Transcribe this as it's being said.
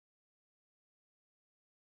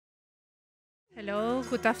Hello,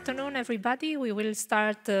 good afternoon, everybody. We will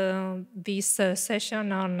start this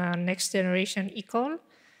session on next generation eCall.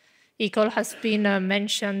 eCall has been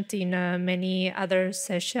mentioned in many other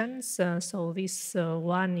sessions, so this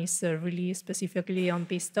one is really specifically on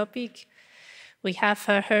this topic. We have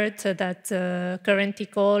heard that current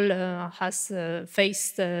eCall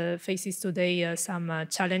faces today some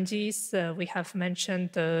challenges. We have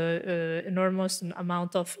mentioned enormous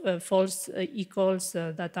amount of false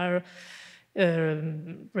eCalls that are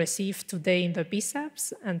received today in the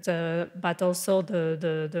PSAPs, and but also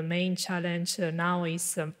the main challenge now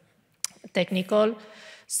is technical.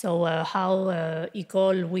 So how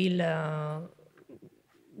eCall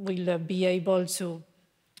will be able to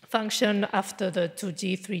function after the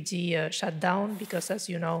 2G, 3G shutdown, because as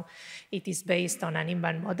you know, it is based on an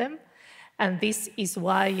in-band modem. And this is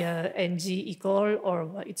why NG eCall,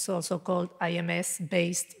 or it's also called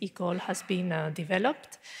IMS-based eCall, has been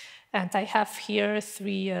developed. And I have here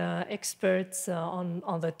three experts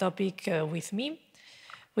on the topic with me.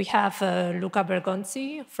 We have Luca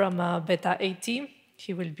Bergonzi from Beta 80.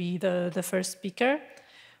 He will be the first speaker.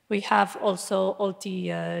 We have also Olti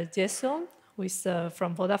Xhezo, who is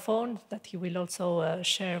from Vodafone, that he will also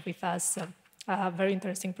share with us a very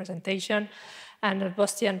interesting presentation. And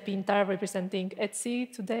Boštjan Pintar, representing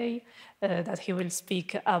Xhezo today, that he will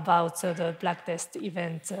speak about the black test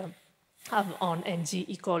event on NG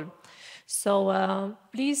eCall. So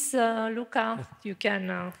please, Luca, you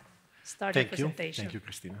can start the presentation. Thank you,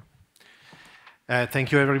 Cristina.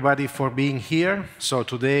 Thank you, everybody, for being here. So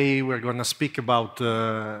today we're going to speak about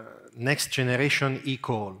next generation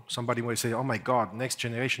eCall. Somebody will say, oh my God, next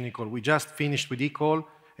generation eCall. We just finished with eCall.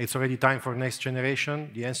 It's already time for next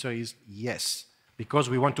generation. The answer is yes, because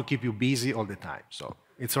we want to keep you busy all the time. So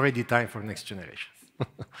it's already time for next generation.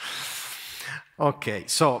 Okay,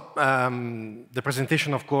 so the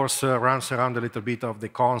presentation, of course, runs around a little bit of the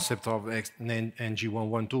concept of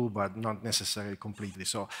NG112, but not necessarily completely.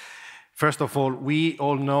 So first of all, we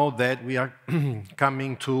all know that we are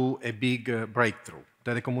coming to a big breakthrough,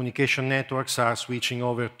 that the communication networks are switching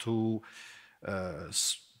over to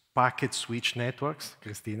packet switch networks,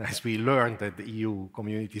 Cristina, as we learned that the EU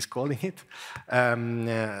community is calling it,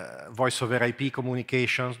 voice over IP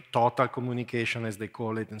communication, total communication as they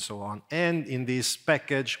call it, and so on. And in this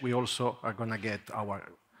package, we also are going to get our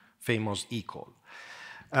famous eCall.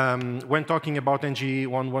 When talking about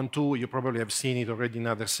NG112, you probably have seen it already in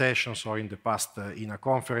other sessions or in the past EENA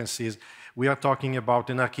conferences. We are talking about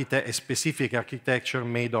a specific architecture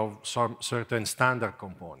made of some certain standard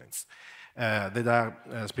components that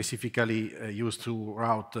are specifically used to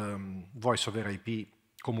route voice over IP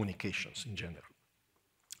communications in general.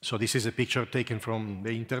 So this is a picture taken from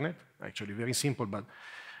the internet, actually very simple, but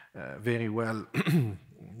very well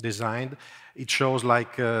designed. It shows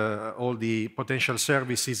like all the potential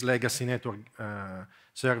services, legacy network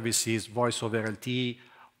services, voice over LTE,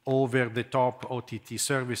 over-the-top OTT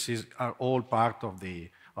services are all part of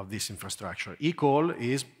this infrastructure. eCall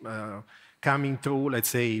is coming through, let's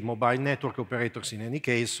say, mobile network operators in any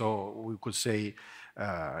case, so we could say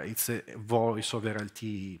it's a voice over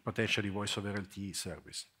LTE, potentially voice over LTE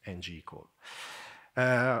service, NG eCall.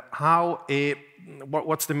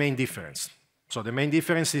 What's the main difference? So the main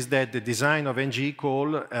difference is that the design of NG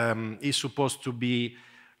eCall is supposed to be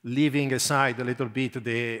leaving aside a little bit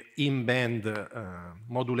the in-band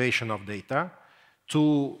modulation of data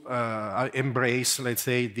to embrace, let's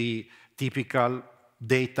say, the typical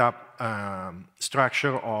data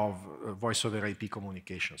structure of voice over IP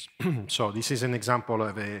communications. So this is an example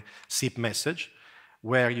of a SIP message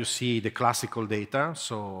where you see the classical data,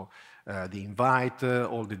 so the invite,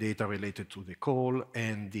 all the data related to the call,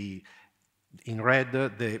 and in red,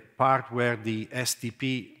 the part where the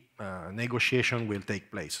STP negotiation will take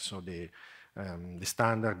place, so the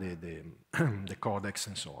standard, the codecs,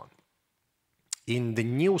 and so on. In the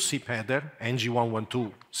new SIP header,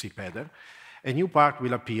 NG112 SIP header, a new part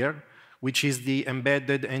will appear, which is the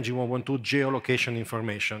embedded NG112 geolocation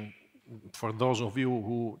information. For those of you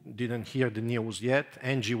who didn't hear the news yet,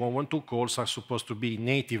 NG112 calls are supposed to be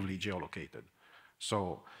natively geolocated.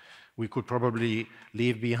 So we could probably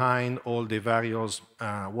leave behind all the various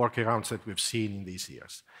workarounds that we've seen in these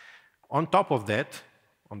years. On top of that,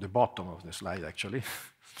 on the bottom of the slide actually,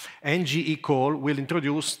 NG eCall will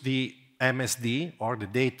introduce the MSD, or the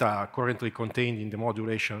data currently contained in the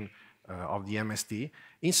modulation of the MSD,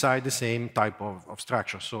 inside the same type of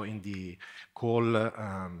structure. So in the call,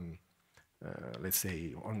 let's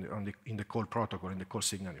say, in the call protocol, in the call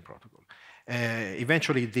signaling protocol.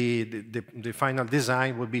 Eventually, the final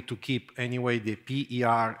design will be to keep anyway the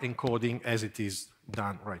PER encoding as it is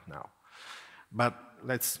done right now. But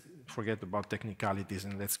let's forget about technicalities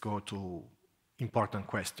and let's go to important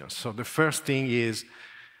questions. So the first thing is,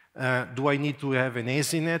 do I need to have an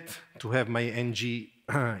EZNet to have my NG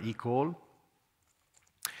eCall?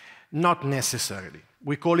 Not necessarily.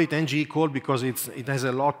 We call it NG eCall because it has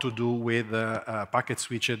a lot to do with packet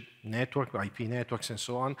switched network, IP networks, and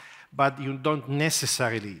so on. But you don't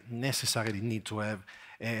necessarily need to have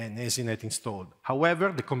an EZNet installed.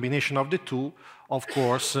 However, the combination of the two, of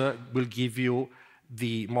course, will give you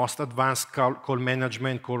the most advanced call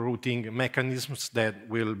management, call routing mechanisms that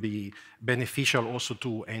will be beneficial also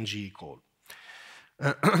to NG eCall.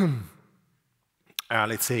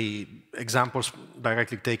 Let's say examples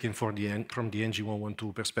directly taken from the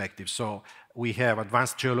NG112 perspective. So we have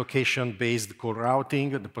advanced geolocation-based call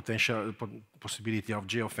routing, the possibility of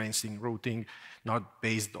geofencing routing, not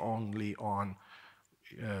based only on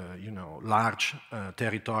large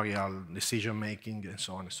territorial decision-making and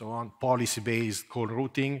so on and so on. Policy-based call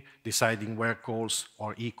routing, deciding where calls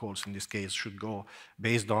or e-calls in this case should go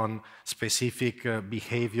based on specific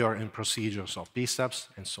behavior and procedures of PSAPs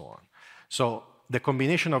and so on. So the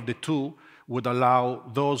combination of the two would allow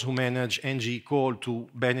those who manage NG eCall to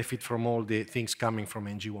benefit from all the things coming from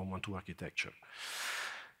NG112 architecture.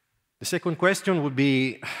 The second question would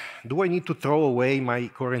be, do I need to throw away my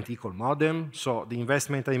current eCall modem? So the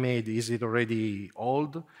investment I made, is it already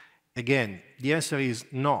old? Again, the answer is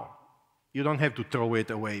no. You don't have to throw it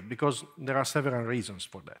away because there are several reasons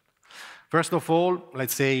for that. First of all,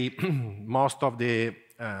 let's say most of the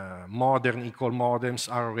modern eCall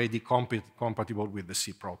modems are already compatible with the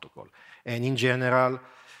C protocol. And in general,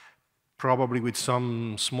 probably with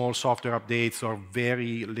some small software updates or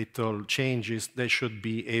very little changes, they should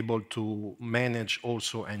be able to manage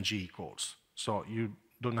also NG calls. So you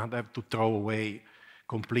do not have to throw away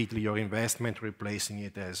completely your investment, replacing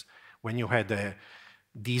it as when you had a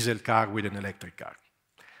diesel car with an electric car.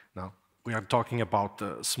 Now, we are talking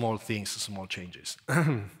about small things, small changes.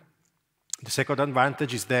 The second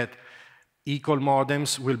advantage is that eCall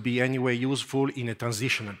modems will be anyway useful in a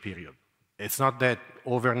transitional period. It's not that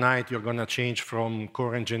overnight you're going to change from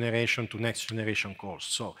current generation to next generation calls.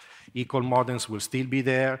 So eCall modems will still be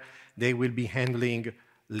there. They will be handling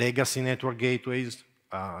legacy network gateways,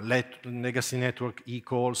 legacy network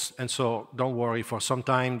eCalls, and so don't worry, for some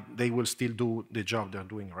time they will still do the job they're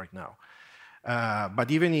doing right now. But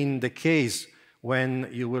even in the case when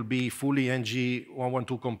you will be fully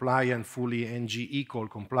NG112 compliant, fully NG eCall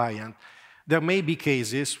compliant, there may be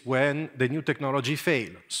cases when the new technology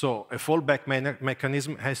fails. So a fallback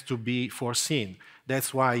mechanism has to be foreseen.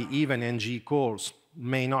 That's why even NG calls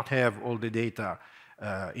may not have all the data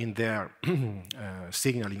in their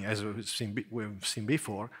signaling, as we've seen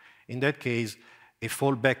before. In that case, a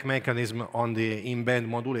fallback mechanism on the in-band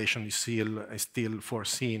modulation is still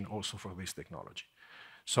foreseen also for this technology.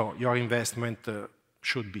 So your investment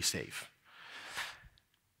should be safe.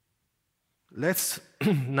 Let's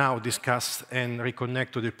now discuss and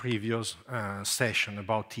reconnect to the previous session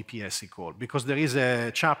about TPS eCall, because there is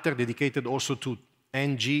a chapter dedicated also to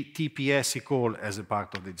NG TPS eCall as a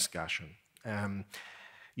part of the discussion.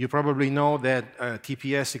 You probably know that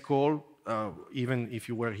TPS eCall, even if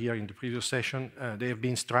you were here in the previous session, they have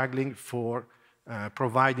been struggling for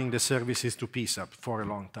providing the services to PSAP for a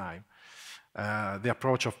long time. The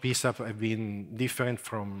approach of PSAP have been different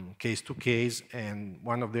from case to case, and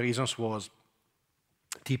one of the reasons was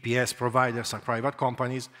TPS providers are private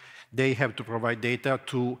companies. They have to provide data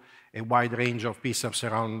to a wide range of PSAPs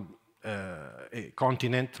around a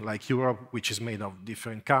continent like Europe, which is made of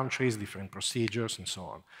different countries, different procedures, and so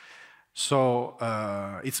on. So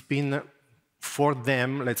it's been, for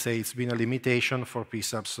them, let's say it's been a limitation. For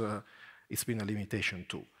PSAPs, it's been a limitation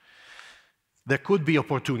too. There could be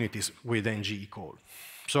opportunities with NG eCall.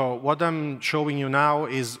 So what I'm showing you now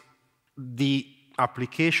is the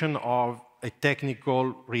application of a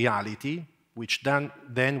technical reality, which then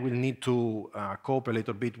will need to cope a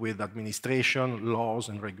little bit with administration, laws,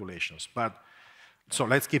 and regulations. But so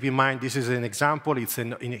let's keep in mind, this is an example, it's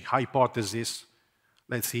in a hypothesis.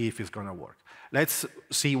 Let's see if it's going to work. Let's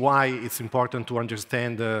see why it's important to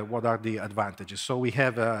understand what are the advantages. So we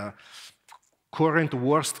have a current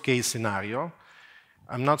worst case scenario.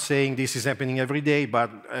 I'm not saying this is happening every day, but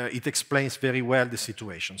it explains very well the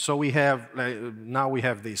situation. So we have, now we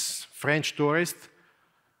have this French tourist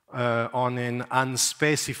on an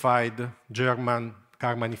unspecified German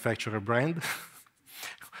car manufacturer brand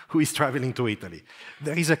who is traveling to Italy.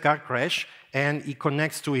 There is a car crash, and he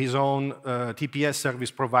connects to his own TPS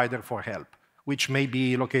service provider for help, which may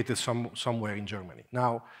be located somewhere in Germany.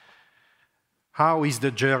 Now, how is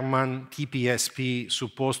the German TPSP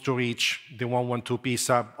supposed to reach the 112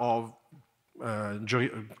 PSAP of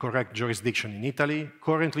correct jurisdiction in Italy.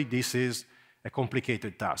 Currently, this is a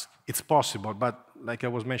complicated task. It's possible, but like I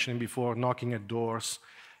was mentioning before, knocking at doors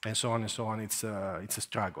and so on, it's a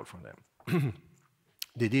struggle for them.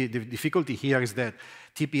 The difficulty here is that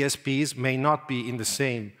TPSPs may not be in the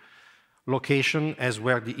same location as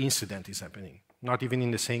where the incident is happening, not even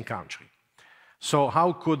in the same country. So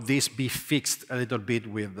how could this be fixed a little bit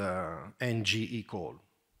with NG eCall,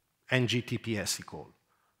 NG TPS eCall?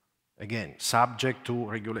 Again, subject to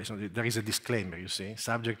regulation. There is a disclaimer, you see,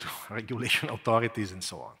 subject to regulation authorities and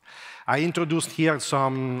so on. I introduced here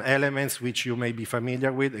some elements which you may be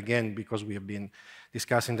familiar with, again, because we have been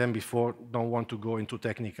discussing them before, don't want to go into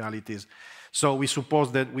technicalities. So we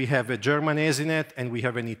suppose that we have a German ESINet and we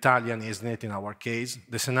have an Italian ESINet in our case.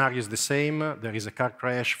 The scenario is the same. There is a car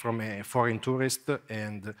crash from a foreign tourist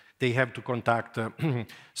and they have to contact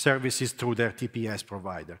services through their TPS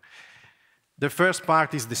provider. The first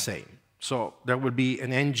part is the same. So there will be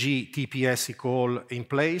an NG TPS eCall in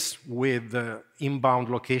place with inbound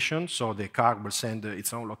location. So the car will send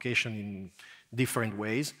its own location in different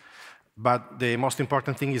ways. But the most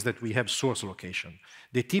important thing is that we have source location.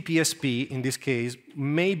 The TPSP, in this case,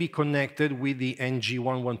 may be connected with the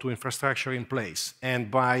NG112 infrastructure in place.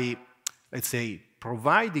 And by, let's say,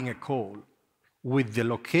 providing a call with the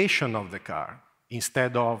location of the car,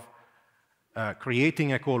 instead of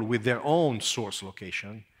creating a call with their own source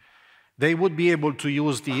location, they would be able to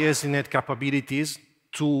use the ESINet capabilities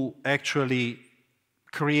to actually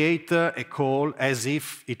create a call as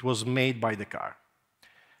if it was made by the car.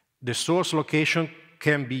 The source location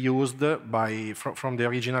can be used from the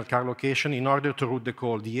original car location in order to route the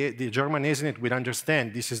call. The German ESINet will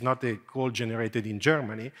understand this is not a call generated in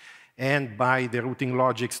Germany, and by the routing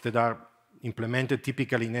logics that are implemented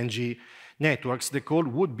typically in NG networks, the call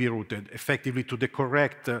would be routed effectively to the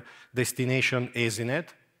correct destination ESINet,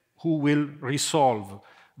 who will resolve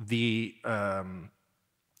the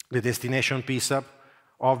destination PSAP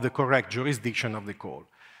of the correct jurisdiction of the call.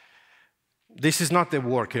 This is not a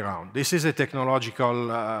workaround. This is a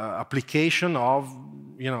technological application of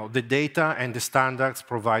the data and the standards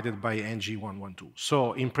provided by NG112.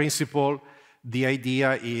 So in principle, the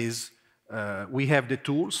idea is we have the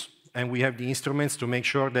tools and we have the instruments to make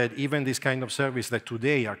sure that even this kind of service that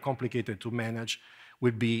today are complicated to manage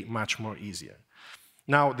will be much more easier.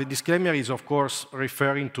 Now, the disclaimer is, of course,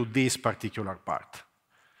 referring to this particular part.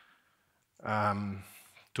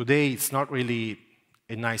 Today, it's not really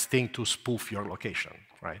a nice thing to spoof your location,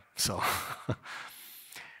 right? So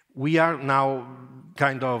we are now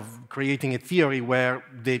kind of creating a theory where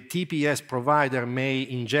the TPS provider may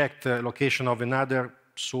inject a location of another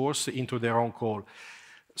source into their own call.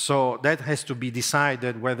 So that has to be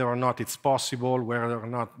decided whether or not it's possible, whether or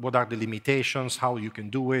not, what are the limitations, how you can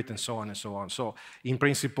do it, and so on and so on. So in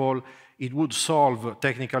principle, it would solve,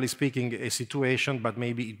 technically speaking, a situation, but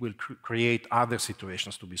maybe it will create other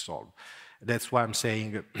situations to be solved. That's why I'm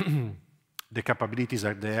saying the capabilities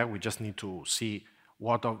are there. We just need to see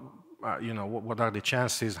what are, what are the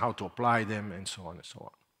chances, how to apply them, and so on and so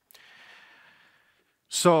on.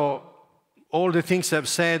 So all the things I've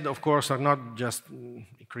said, of course, are not just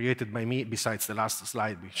created by me, besides the last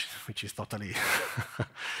slide, which is totally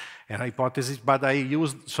a hypothesis, but I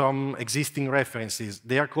used some existing references.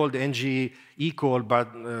 They are called NG eCall,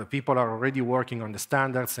 but people are already working on the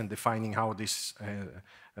standards and defining how this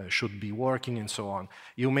should be working and so on.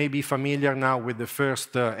 You may be familiar now with the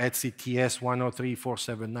first ETCS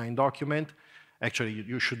 103479 document. Actually,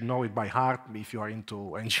 you should know it by heart if you are into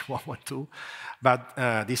NG112. But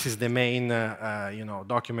this is the main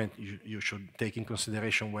document you should take in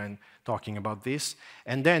consideration when talking about this.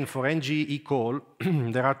 And then for NG eCall,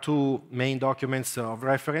 there are two main documents of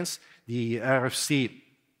reference, the RFC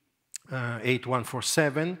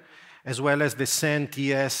 8147, as well as the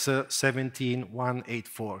CEN-TS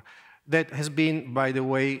 17184. That has been, by the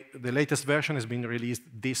way, the latest version has been released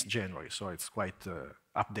this January, so it's quite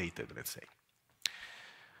updated, let's say.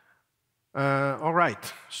 All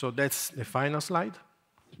right, so that's the final slide.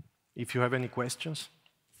 If you have any questions.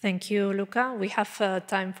 Thank you, Luca. We have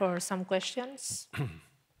time for some questions.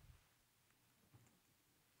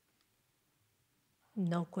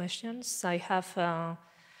 No questions. I have...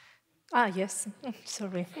 yes,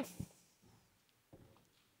 sorry.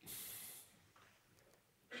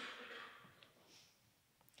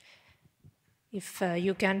 If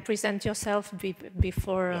you can present yourself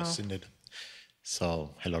before... Yes, indeed.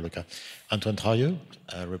 So, hello, Luca. Antoine Trailleux,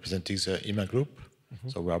 representing the EENA Group.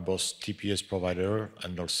 So we are both TPS provider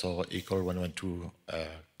and also eCall 112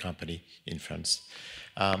 company in France.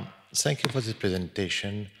 Thank you for this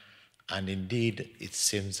presentation. And indeed, it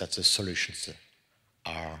seems that the solutions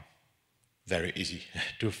are very easy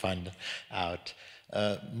to find out.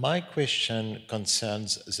 My question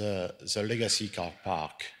concerns the legacy car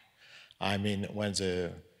park. I mean, when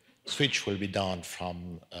the switch will be done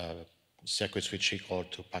from circuit switch equal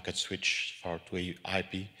to packet switch to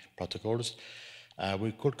IP protocols,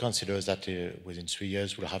 we could consider that within 3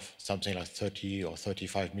 years we'll have something like 30 or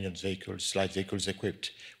 35 million vehicles, light vehicles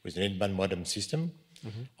equipped with an in-band modem system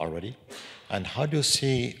already. And how do you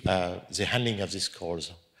see the handling of these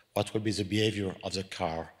calls? What will be the behavior of the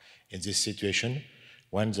car in this situation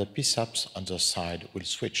when the PSAPs on the side will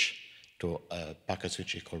switch to packet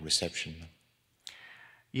switch equal reception?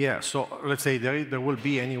 Yeah, so let's say there will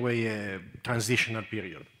be anyway a transitional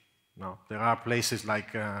period. No, there are places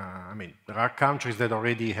like, I mean, there are countries that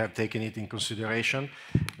already have taken it in consideration.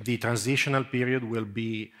 The transitional period will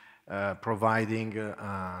be providing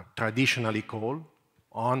traditional eCall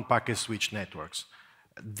on packet switch networks.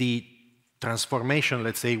 The transformation,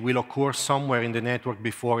 let's say, will occur somewhere in the network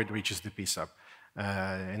before it reaches the PSAP.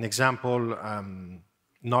 An example,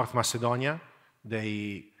 North Macedonia,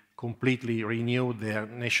 they completely renewed their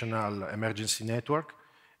national emergency network,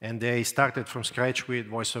 and they started from scratch with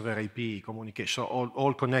voice over IP communication, so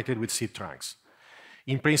all connected with SIP trunks.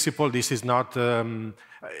 In principle, this is not,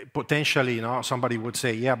 potentially, you know, somebody would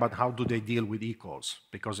say, yeah, but how do they deal with eCalls?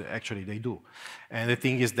 Because actually they do. And the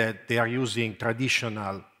thing is that they are using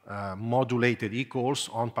traditional modulated eCalls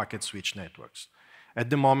on packet switch networks. At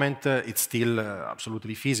the moment, it's still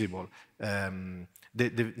absolutely feasible. The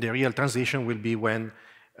real transition will be when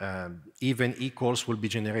even eCalls will be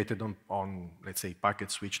generated on, let's say, packet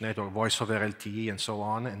switch network, voice over LTE, and so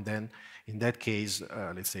on. And then, in that case,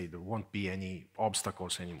 let's say there won't be any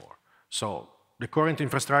obstacles anymore. So the current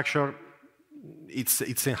infrastructure, it's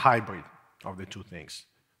a hybrid of the two things.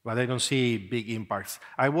 But I don't see big impacts.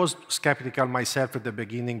 I was skeptical myself at the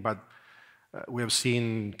beginning, but we have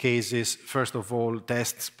seen cases, first of all,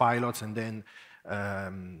 tests, pilots, and then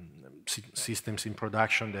systems in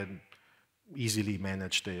production that easily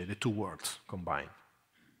manage the two worlds combined.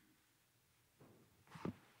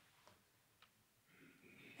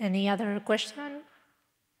 Any other question?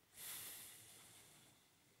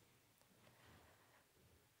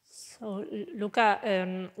 So,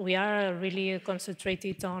 Luca, we are really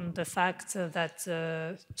concentrated on the fact that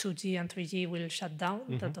 2G and 3G will shut down.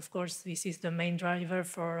 That, of course, this is the main driver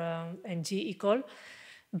for NG eCall.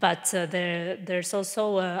 But there's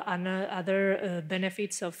also other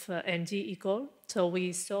benefits of NG eCall. So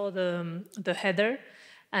we saw the header,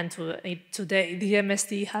 and today the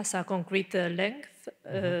MSD has a concrete length.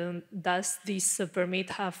 Does this permit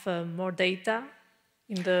have more data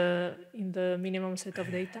in the minimum set of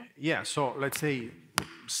data? Yeah. So let's say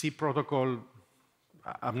C protocol.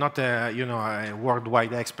 I'm not a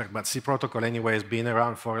worldwide expert, but C protocol anyway has been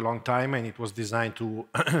around for a long time, and it was designed to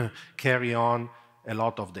carry on a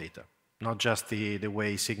lot of data, not just the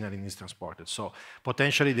way signaling is transported. So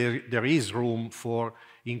potentially there is room for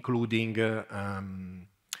including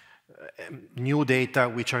new data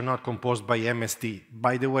which are not composed by MSD.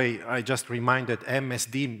 By the way, I just reminded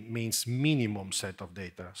MSD means minimum set of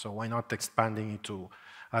data, so why not expanding it to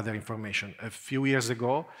other information? A few years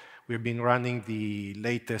ago, we've been running the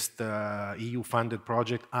latest EU-funded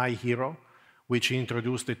project, iHero, which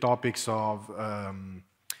introduced the topics of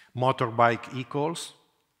motorbike eCalls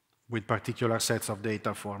with particular sets of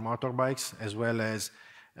data for motorbikes, as well as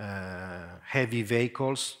heavy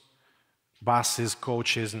vehicles, buses,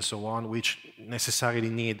 coaches, and so on, which necessarily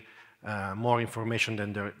need more information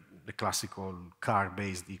than the classical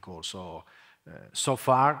car-based eCall. So, so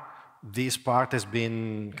far, this part has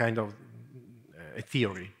been kind of a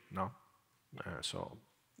theory, no? So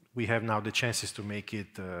we have now the chances to make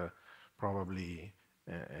it probably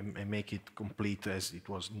and make it complete as it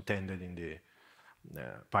was intended in the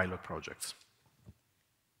pilot projects.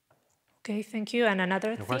 Okay, thank you. And another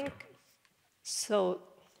You're thing. welcome. So,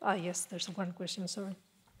 yes, there's one question, sorry.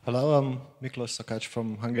 Hello, I'm Miklos Sakac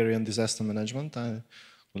from Hungarian Disaster Management. I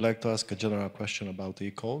would like to ask a general question about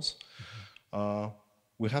eCalls.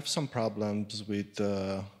 We have some problems with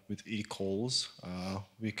eCalls.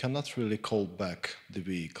 We cannot really call back the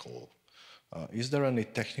vehicle. Is there any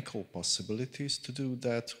technical possibilities to do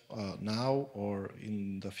that now or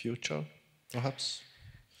in the future, perhaps?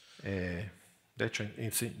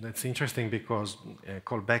 That's interesting because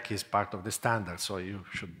callback is part of the standard, so you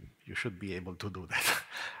should be able to do that.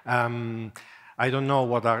 I don't know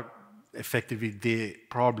what are effectively the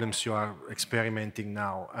problems you are experimenting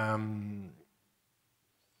now.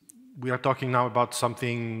 We are talking now about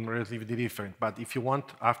something relatively different, but if you want,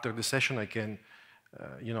 after the session, I can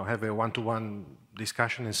have a one-to-one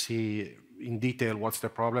discussion and see in detail what's the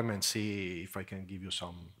problem and see if I can give you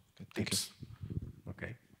some tips.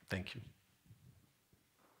 Okay, thank you.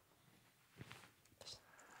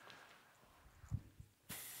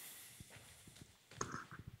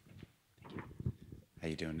 How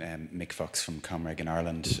you doing? Mick Fox from Comreg in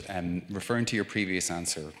Ireland. Referring to your previous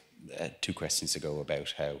answer 2 questions ago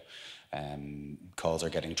about how calls are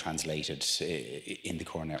getting translated in the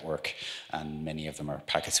core network and many of them are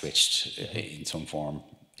packet switched in some form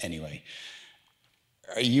anyway.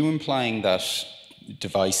 Are you implying that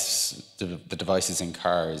the devices in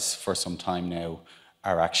cars for some time now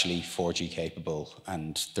are actually 4G capable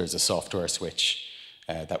and there's a software switch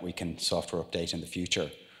that we can software update in the future?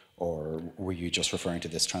 Or were you just referring to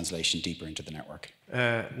this translation deeper into the network?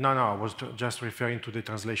 No, I was just referring to the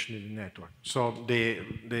translation in the network. So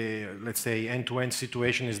the let's say, end-to-end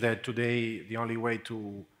situation is that today the only way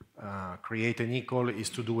to create an eCall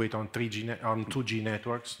is to do it on 2G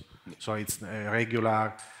networks. So it's a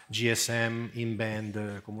regular GSM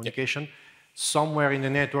in-band communication. Somewhere in the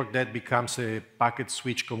network that becomes a packet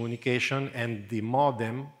switch communication, and the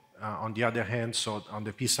modem, on the other hand, so on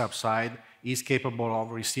the PSAP side, is capable of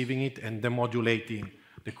receiving it and demodulating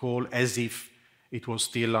the call as if it was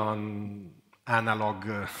still on analog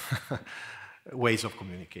ways of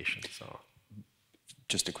communication. So,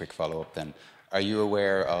 just a quick follow-up then. Are you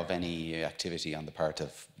aware of any activity on the part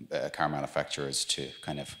of car manufacturers to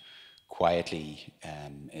kind of quietly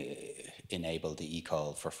enable the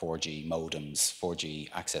eCall for 4G modems, 4G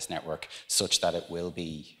access network, such that it will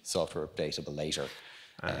be software updatable later?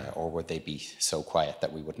 Or would they be so quiet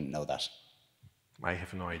that we wouldn't know that? I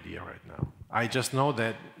have no idea right now. I just know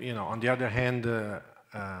that, you know, on the other hand,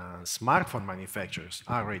 smartphone manufacturers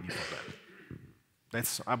are ready for that.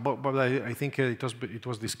 That's, but I think it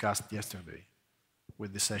was discussed yesterday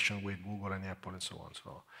with the session with Google and Apple and so on.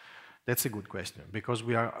 So that's a good question, because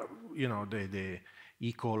we are, you know, the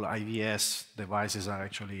eCall IVS devices are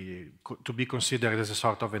actually to be considered as a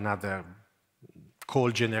sort of another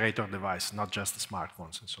call generator device, not just the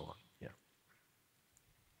smartphones and so on. Yeah.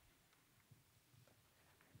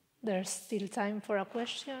 There's still time for a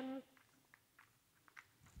question.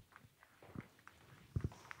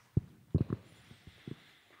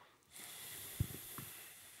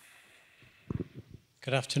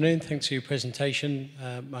 Good afternoon. Thanks for your presentation.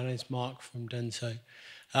 My name is Mark from Denso.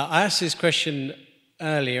 I asked this question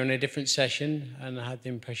earlier in a different session, and I had the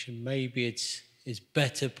impression maybe it's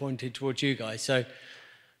better pointed towards you guys. So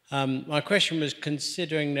my question was,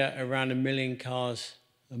 considering that around 1 million cars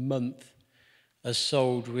a month are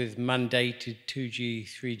sold with mandated 2G,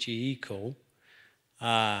 3G eCall,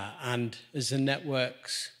 and as the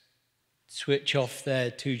networks switch off their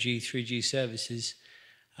 2G, 3G services,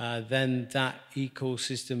 then that eCall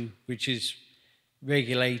system, which is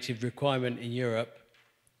regulated requirement in Europe,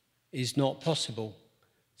 is not possible.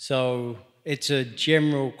 So it's a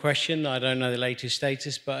general question. I don't know the latest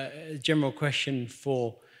status, but a general question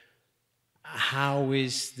for how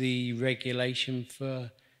is the regulation for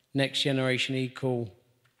next generation eCall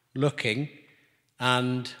looking,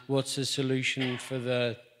 and what's the solution for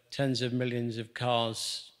the tens of millions of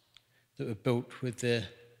cars that were built with the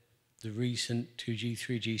recent 2G,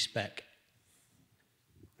 3G spec?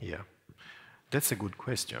 Yeah, that's a good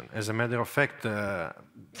question. As a matter of fact,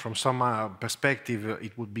 from some perspective,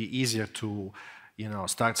 it would be easier to, you know,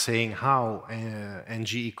 start saying how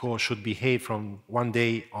NG eCall should behave from one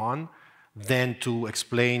day on, than to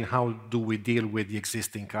explain how do we deal with the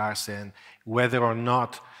existing cars and whether or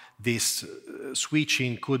not this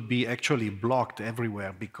switching could be actually blocked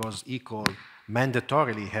everywhere, because eCall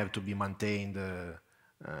mandatorily have to be maintained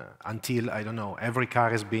until, I don't know, every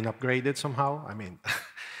car has been upgraded somehow. I mean,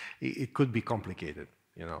 it could be complicated,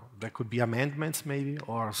 you know. There could be amendments maybe,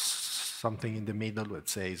 or something in the middle that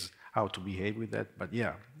says how to behave with that. But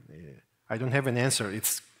yeah, I don't have an answer.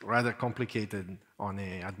 It's rather complicated on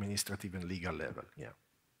an administrative and legal level. Yeah.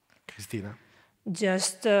 Cristina?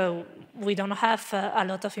 Just, we don't have a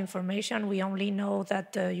lot of information. We only know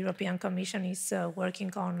that the European Commission is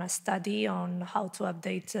working on a study on how to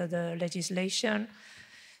update the legislation.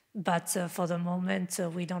 But for the moment,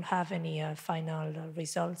 we don't have any final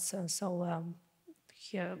results.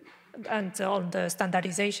 Here, and on the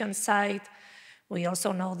standardization side, we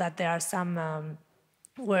also know that there are some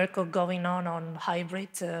work going on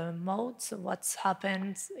hybrid modes. What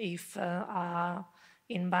happens if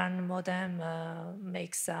in-band modem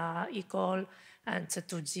makes eCall and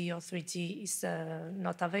 2G or 3G is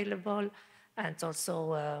not available, and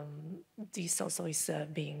also this also is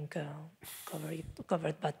being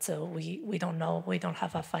covered, but we don't know. We don't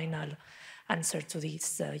have a final answer to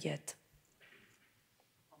this yet.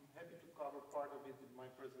 I'm happy to cover part of it in my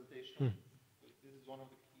presentation. This is one of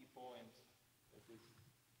the key points that is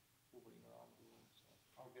hovering around the room, so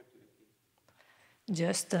I'll get to the key.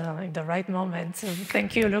 Just in the right moment. So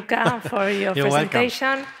thank you, Luca, for your You're presentation.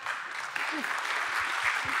 welcome.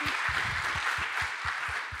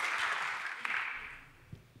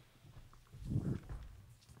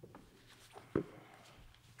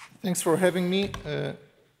 Thanks for having me.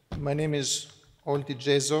 My name is Olti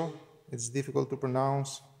Xhezo. It's difficult to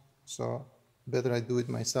pronounce, so better I do it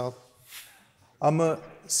myself. I'm a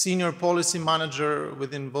senior policy manager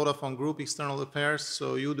within Vodafone Group External Affairs,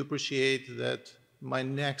 so you'd appreciate that my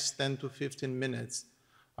next 10 to 15 minutes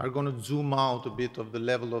are going to zoom out a bit of the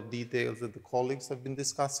level of details that the colleagues have been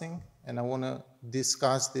discussing, and I want to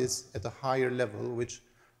discuss this at a higher level, which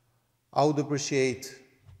I would appreciate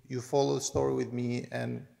you follow the story with me,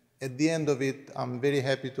 and at the end of it, I'm very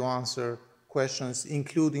happy to answer questions,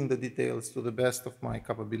 including the details, to the best of my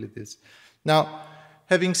capabilities. Now,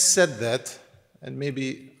 having said that, and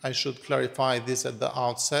maybe I should clarify this at the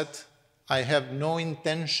outset, I have no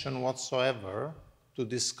intention whatsoever to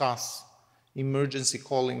discuss emergency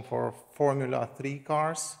calling for Formula 3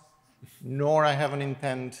 cars, nor I have an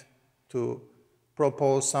intent to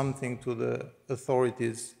propose something to the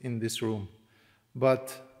authorities in this room.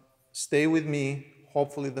 But stay with me.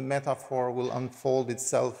 Hopefully the metaphor will unfold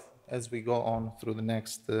itself as we go on through the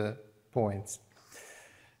next points.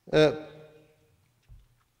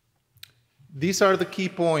 These are the key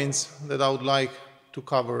points that I would like to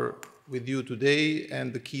cover with you today,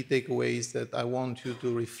 and the key takeaways that I want you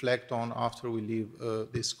to reflect on after we leave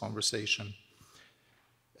this conversation.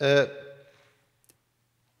 As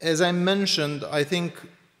I mentioned, I think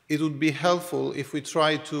it would be helpful if we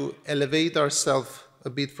try to elevate ourselves a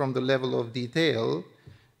bit from the level of detail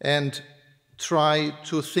and try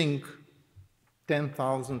to think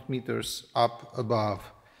 10,000 meters up above.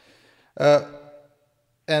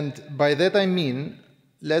 And by that I mean,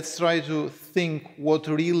 let's try to think what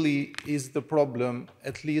really is the problem,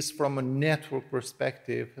 at least from a network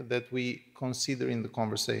perspective, that we consider in the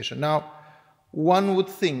conversation. Now, one would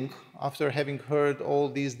think, after having heard all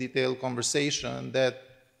these detailed conversation, that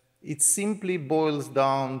it simply boils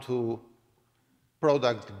down to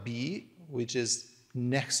product B, which is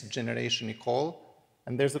next generation eCall,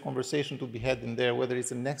 and there's a conversation to be had in there whether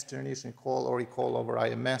it's a next generation eCall or eCall over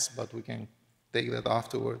IMS, but we can take that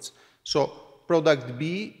afterwards. So product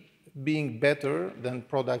B being better than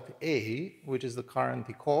product A, which is the current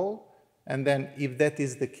eCall, and then if that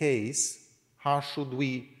is the case, how should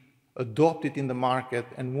we adopt it in the market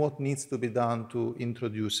and what needs to be done to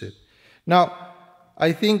introduce it? Now,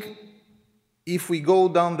 I think if we go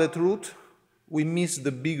down that route, we miss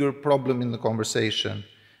the bigger problem in the conversation.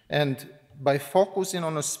 And by focusing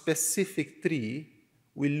on a specific tree,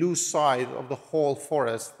 we lose sight of the whole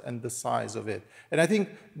forest and the size of it. And I think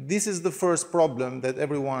this is the first problem that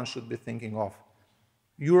everyone should be thinking of.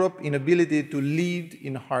 Europe's inability to lead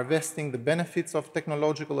in harvesting the benefits of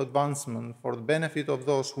technological advancement for the benefit of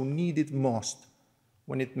those who need it most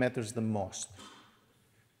when it matters the most.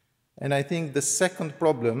 And I think the second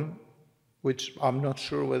problem, which I'm not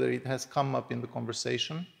sure whether it has come up in the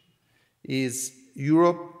conversation, is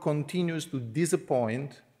Europe continues to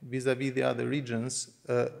disappoint vis-à-vis the other regions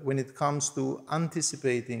when it comes to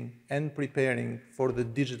anticipating and preparing for the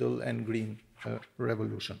digital and green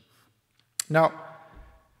revolution. Now,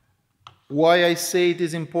 why I say it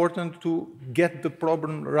is important to get the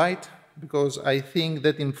problem right, because I think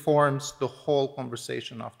that informs the whole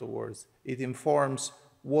conversation afterwards. It informs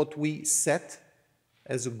what we set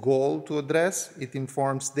as a goal to address, it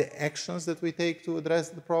informs the actions that we take to address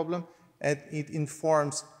the problem, and it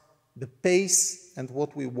informs the pace and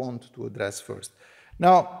what we want to address first.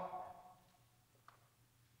 Now,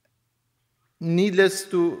 needless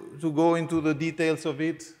to go into the details of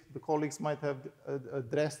it, the colleagues might have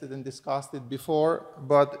addressed it and discussed it before,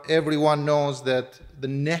 but everyone knows that the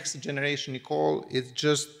next generation eCall is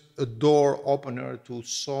just a door opener to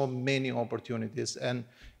so many opportunities. And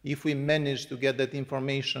if we manage to get that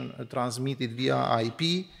information transmitted via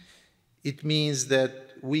IP, it means that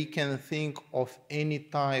we can think of any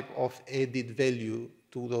type of added value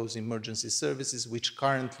to those emergency services, which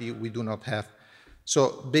currently we do not have.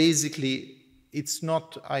 So basically, it's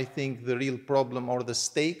not, I think, the real problem or the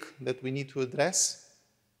stake that we need to address,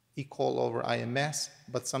 eCall over IMS,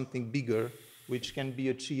 but something bigger, which can be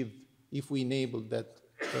achieved if we enable that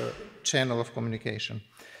channel of communication.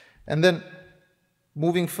 And then,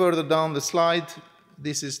 moving further down the slide,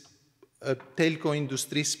 this is a telco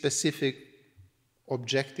industry specific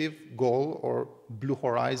objective, goal, or blue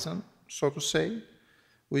horizon, so to say,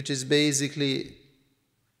 which is basically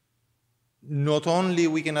not only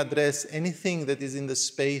we can address anything that is in the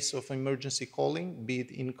space of emergency calling, be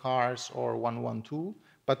it in cars or 112,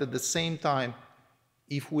 But at the same time,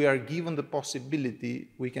 if we are given the possibility,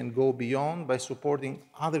 we can go beyond by supporting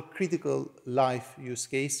other critical life use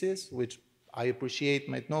cases, which I appreciate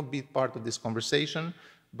might not be part of this conversation,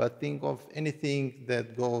 but think of anything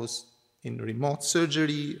that goes in remote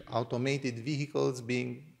surgery, automated vehicles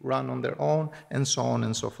being run on their own, and so on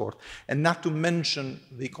and so forth. And not to mention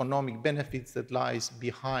the economic benefits that lies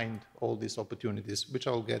behind all these opportunities, which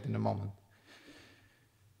I'll get in a moment.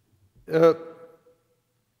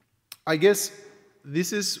 I guess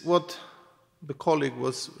this is what the colleague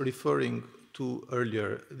was referring to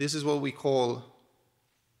earlier. This is what we call,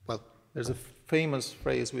 well, there's a famous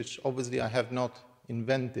phrase which obviously I have not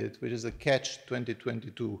invented, which is a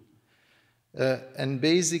catch-22. And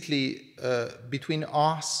basically, between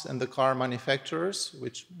us and the car manufacturers,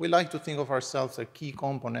 which we like to think of ourselves as key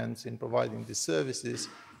components in providing these services,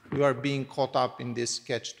 we are being caught up in this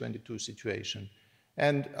catch-22 situation.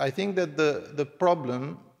 And I think that the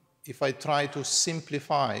problem, if I try to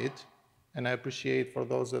simplify it, and I appreciate for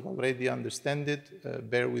those that already understand it,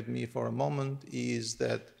 bear with me for a moment, is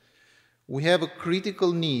that we have a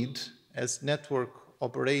critical need as network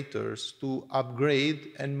operators to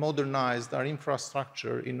upgrade and modernize our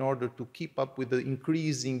infrastructure in order to keep up with the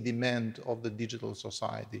increasing demand of the digital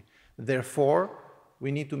society. Therefore,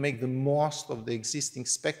 we need to make the most of the existing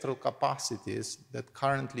spectral capacities that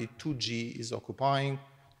currently 2G is occupying,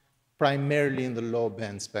 primarily in the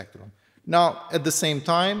low-band spectrum. Now, at the same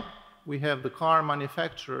time, we have the car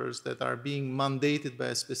manufacturers that are being mandated by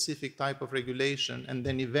a specific type of regulation, and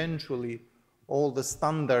then eventually all the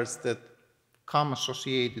standards that come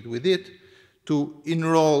associated with it to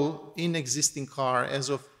enroll in existing car as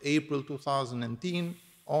of April 2010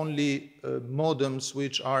 only modems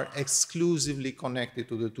which are exclusively connected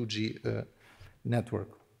to the 2G network.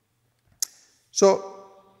 So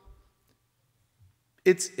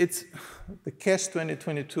it's the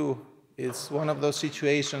catch-22 is one of those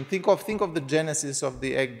situations. Think of the genesis of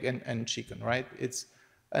the egg and chicken, right? It's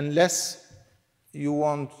unless you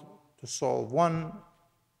want to solve one,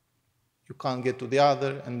 you can't get to the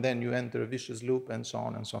other, and then you enter a vicious loop, and so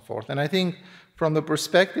on and so forth. And I think from the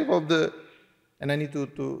perspective of the, and I need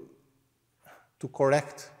to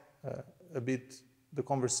correct a bit the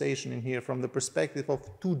conversation in here, from the perspective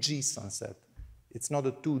of 2G sunset. It's not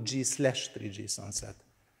a 2G/3G sunset.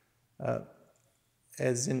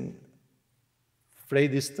 As in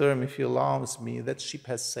Freddy's term, if he allows me, that ship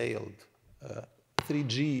has sailed.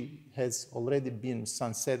 3G has already been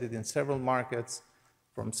sunsetted in several markets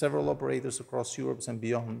from several operators across Europe and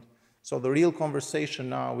beyond. So the real conversation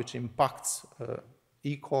now, which impacts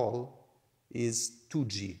eCall, is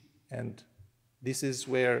 2G. And this is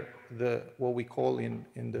where what we call in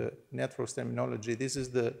the networks terminology, this is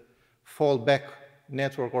the fallback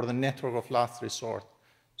network or the network of last resort.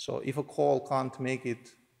 So if a call can't make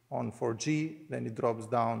it on 4G, then it drops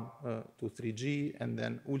down to 3G, and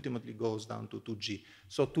then ultimately goes down to 2G.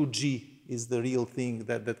 So 2G is the real thing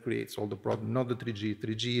that creates all the problem, not the 3G.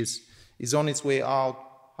 3G is on its way out.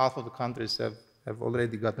 Half of the countries have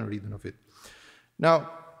already gotten rid of it. Now,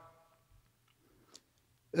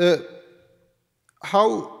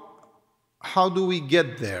 how do we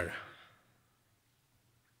get there?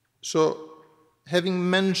 So, having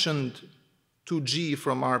mentioned 2G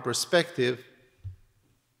from our perspective,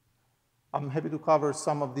 I'm happy to cover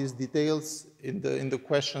some of these details in the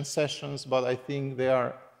question sessions, but I think they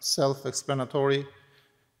are self-explanatory.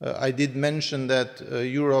 I did mention that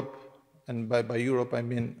Europe, and by Europe I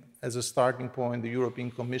mean as a starting point, the European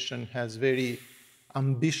Commission has very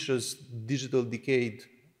ambitious digital decade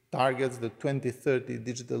targets, the 2030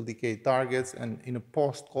 digital decade targets, and in a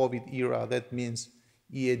post-COVID era, that means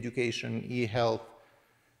e-education, e-health,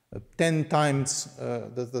 10 times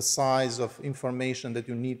the size of information that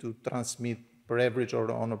you need to transmit per average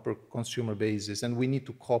or on a per consumer basis, and we need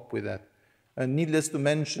to cope with that. Needless to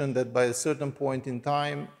mention that by a certain point in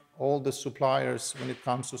time, all the suppliers, when it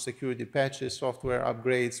comes to security patches, software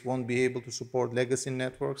upgrades, won't be able to support legacy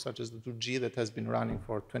networks, such as the 2G that has been running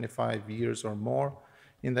for 25 years or more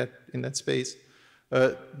in that space.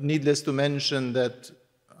 Needless to mention that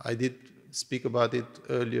I did speak about it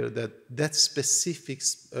earlier, that specific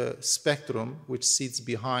spectrum which sits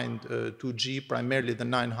behind 2G, primarily the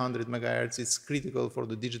 900 megahertz, is critical for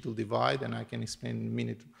the digital divide, and I can explain in a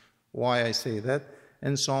minute why I say that,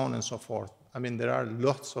 and so on and so forth. I mean, there are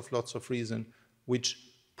lots of reasons which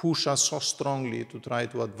push us so strongly to try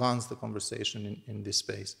to advance the conversation in this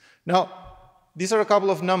space. Now, these are a couple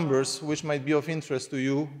of numbers which might be of interest to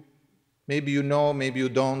you. Maybe you know, maybe you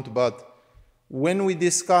don't, but when we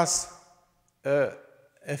discuss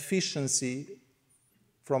efficiency,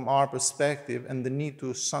 from our perspective and the need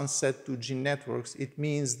to sunset 2G networks, it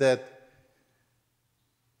means that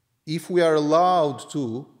if we are allowed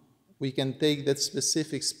to, we can take that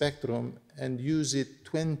specific spectrum and use it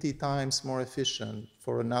 20 times more efficient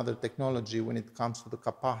for another technology when it comes to the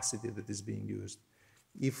capacity that is being used.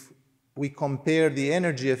 If we compare the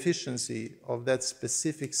energy efficiency of that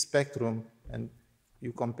specific spectrum and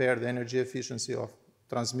you compare the energy efficiency of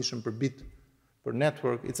transmission per bit per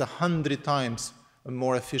network, it's 100 times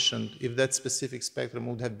more efficient if that specific spectrum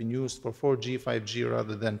would have been used for 4G, 5G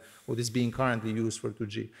rather than what is being currently used for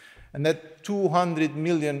 2G. And that 200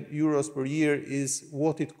 million euros per year is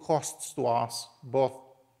what it costs to us, both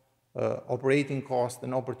operating cost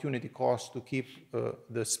and opportunity cost, to keep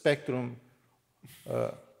the spectrum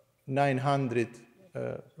 900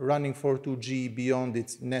 running for 2G beyond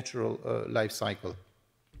its natural life cycle.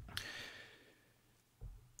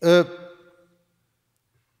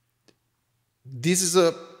 This is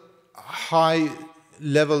a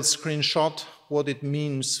high-level screenshot what it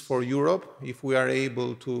means for Europe if we are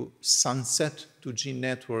able to sunset 2G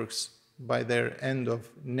networks by their end of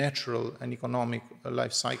natural and economic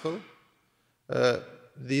life cycle.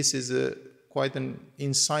 This is quite an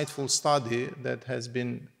insightful study that has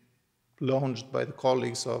been launched by the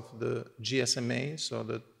colleagues of the GSMA, so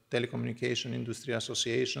the Telecommunication Industry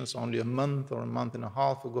Associations, only a month or a month and a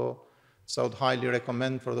half ago. So I would highly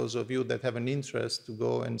recommend for those of you that have an interest to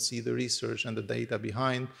go and see the research and the data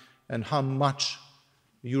behind and how much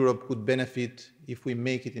Europe could benefit if we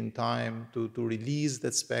make it in time to release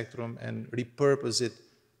that spectrum and repurpose it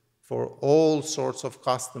for all sorts of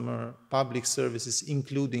customer public services,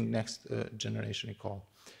 including next generation eCall.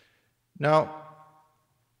 Now,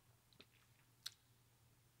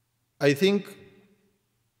 I think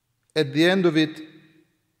at the end of it,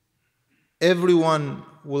 everyone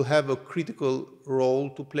will have a critical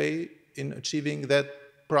role to play in achieving that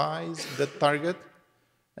prize, that target.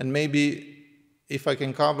 And maybe if I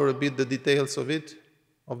can cover a bit the details of it,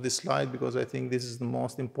 of this slide, because I think this is the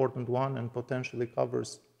most important one and potentially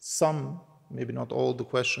covers some, maybe not all, the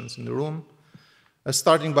questions in the room.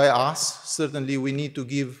 Starting by us, certainly we need to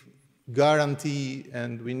give guarantee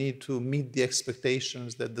and we need to meet the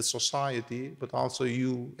expectations that the society, but also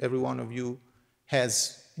you, every one of you,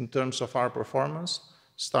 has in terms of our performance,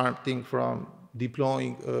 starting from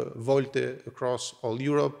deploying VoLTE across all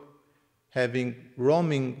Europe, having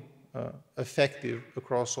roaming effective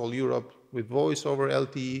across all Europe with voice over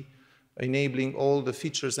LTE, enabling all the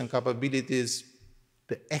features and capabilities,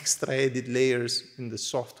 the extra added layers in the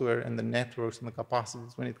software and the networks and the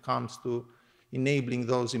capacities when it comes to enabling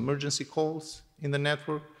those emergency calls in the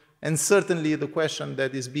network. And certainly the question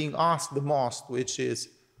that is being asked the most, which is,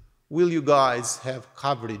 will you guys have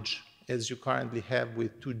coverage as you currently have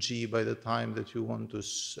with 2G by the time that you want to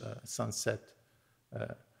sunset?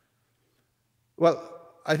 Well,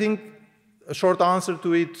 I think a short answer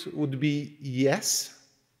to it would be yes.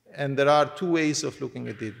 And there are two ways of looking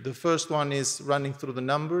at it. The first one is running through the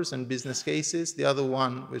numbers and business cases. The other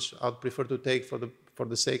one, which I'd prefer to take for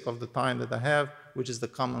the sake of the time that I have, which is the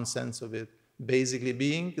common sense of it. Basically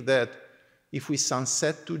being that if we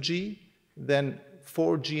sunset 2G, then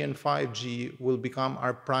 4G and 5G will become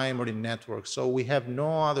our primary network. So we have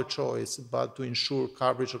no other choice but to ensure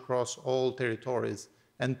coverage across all territories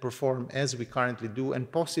and perform as we currently do,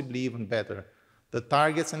 and possibly even better. The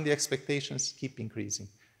targets and the expectations keep increasing.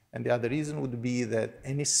 And the other reason would be that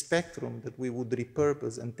any spectrum that we would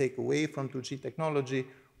repurpose and take away from 2G technology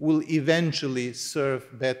will eventually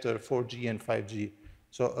serve better 4G and 5G.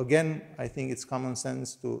 So again, I think it's common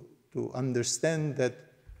sense to understand that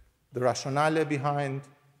the rationale behind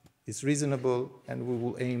is reasonable and we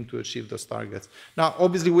will aim to achieve those targets. Now,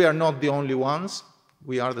 obviously, we are not the only ones.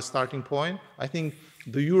 We are the starting point. I think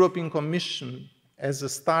the European Commission, as a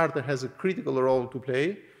starter, has a critical role to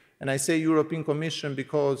play. And I say European Commission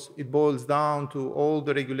because it boils down to all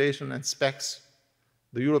the regulation and specs,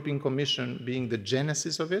 the European Commission being the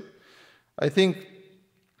genesis of it. I think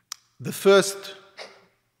the first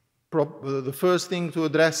thing to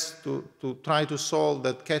address, to try to solve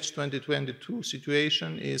that catch-22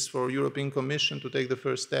 situation is for European Commission to take the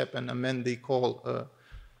first step and amend the eCall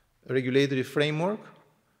regulatory framework.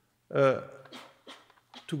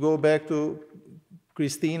 To go back to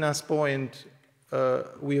Cristina's point,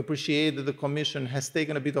 we appreciate that the Commission has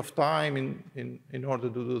taken a bit of time in order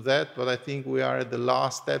to do that, but I think we are at the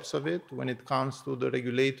last steps of it when it comes to the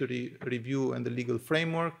regulatory review and the legal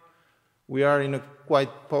framework. We are in a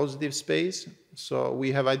quite positive space. So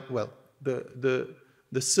we have, well,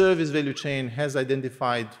 the service value chain has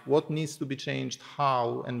identified what needs to be changed,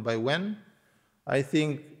 how, and by when. I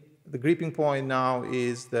think the gripping point now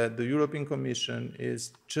is that the European Commission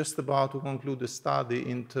is just about to conclude a study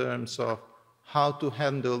in terms of how to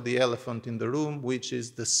handle the elephant in the room, which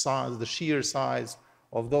is the size, the sheer size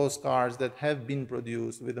of those cars that have been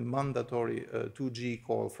produced with a mandatory 2G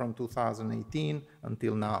call from 2018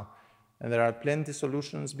 until now. And there are plenty of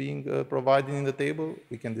solutions being provided in the table.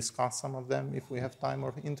 We can discuss some of them if we have time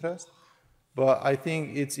or interest. But I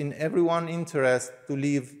think it's in everyone's interest to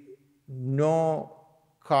leave no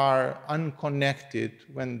car unconnected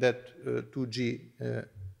when that 2G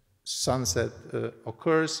sunset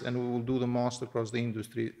occurs, and we will do the most across the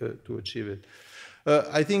industry to achieve it.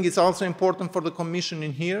 I think it's also important for the Commission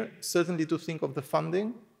in here, certainly to think of the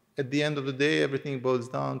funding. At the end of the day, everything boils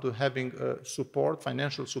down to having support,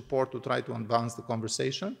 financial support to try to advance the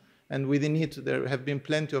conversation. And within it, there have been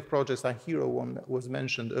plenty of projects. A hero one was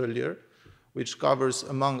mentioned earlier, which covers,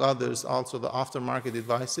 among others, also the aftermarket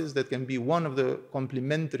devices that can be one of the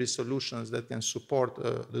complementary solutions that can support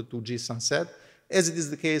the 2G sunset, as it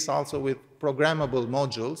is the case also with programmable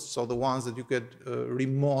modules, so the ones that you could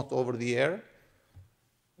remote over the air,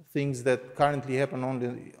 things that currently happen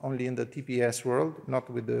only in the TPS world, not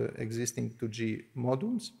with the existing 2G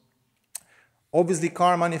modems. Obviously,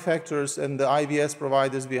 car manufacturers and the IVS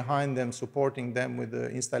providers behind them, supporting them with the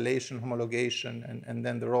installation, homologation, and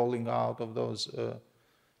then the rolling out of those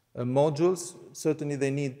modules. Certainly,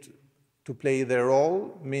 they need to play their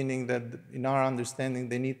role, meaning that, in our understanding,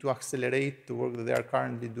 they need to accelerate the work that they are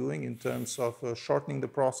currently doing in terms of shortening the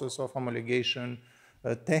process of homologation,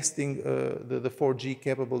 testing the 4G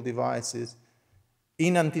capable devices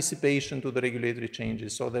in anticipation to the regulatory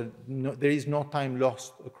changes, so that there is no time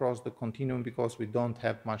lost across the continuum, because we don't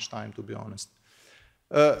have much time, to be honest.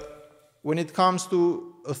 When it comes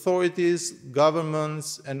to authorities,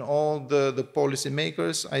 governments, and all the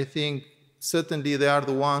policymakers, I think certainly they are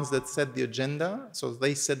the ones that set the agenda, so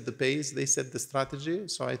they set the pace, they set the strategy,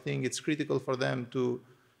 so I think it's critical for them to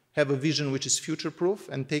have a vision which is future-proof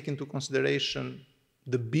and take into consideration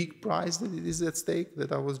the big prize that it is at stake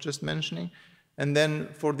that I was just mentioning. And then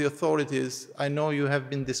for the authorities, I know you have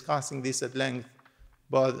been discussing this at length,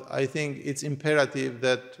 but I think it's imperative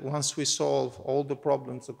that once we solve all the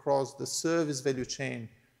problems across the service value chain,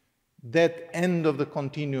 that end of the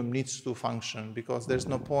continuum needs to function, because there's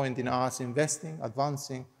no point in us investing,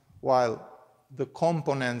 advancing, while the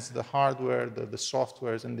components, the hardware, the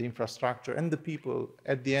softwares, and the infrastructure, and the people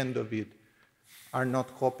at the end of it are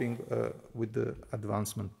not coping with the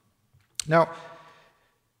advancement. Now,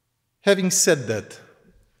 having said that,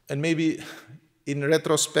 and maybe in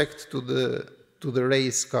retrospect to the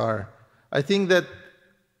race car, I think that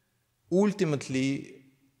ultimately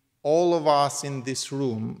all of us in this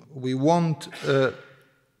room, we want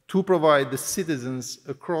to provide the citizens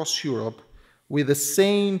across Europe with the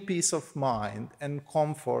same peace of mind and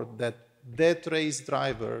comfort that that race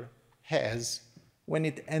driver has when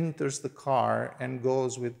it enters the car and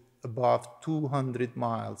goes with above 200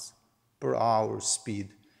 miles per hour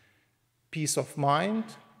speed. Peace of mind,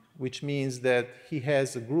 which means that he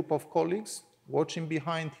has a group of colleagues watching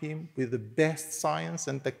behind him with the best science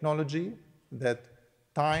and technology that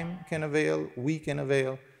time can avail, we can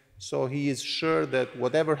avail, so he is sure that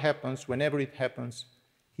whatever happens, whenever it happens,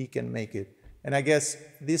 he can make it. And I guess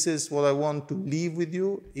this is what I want to leave with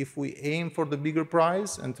you. If we aim for the bigger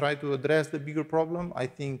prize and try to address the bigger problem, I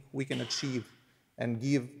think we can achieve and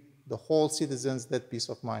give the whole citizens that peace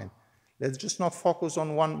of mind. Let's just not focus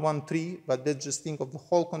on one tree, but let's just think of the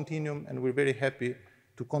whole continuum, and we're very happy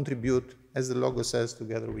to contribute, as the logo says,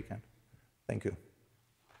 together we can. Thank you.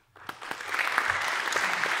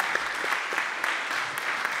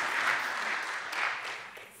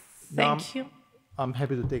 Thank you. I'm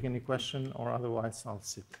happy to take any question, or otherwise I'll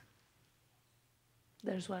sit.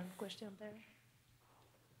 There's one question there.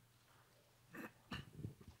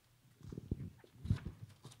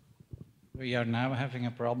 We are now having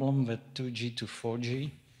a problem with 2G to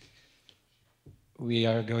 4G. We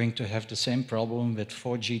are going to have the same problem with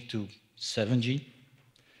 4G to 7G.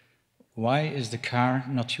 Why is the car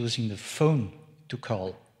not using the phone to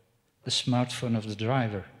call, the smartphone of the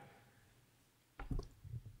driver?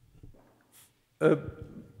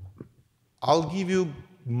 I'll give you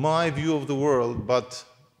my view of the world, but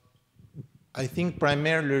I think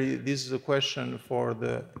primarily this is a question for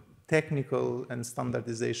the technical and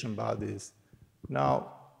standardization bodies.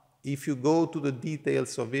 Now, if you go to the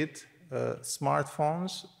details of it,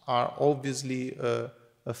 smartphones are obviously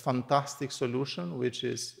a fantastic solution, which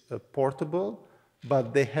is portable,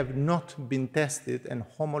 but they have not been tested and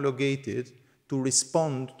homologated to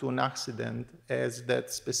respond to an accident as that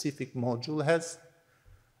specific module has.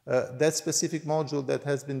 That specific module that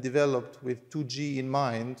has been developed with 2G in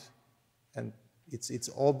mind It's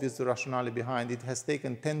obvious the rationale behind. It has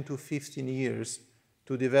taken 10 to 15 years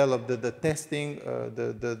to develop the testing,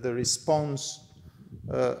 the response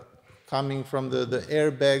coming from the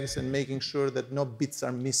airbags and making sure that no bits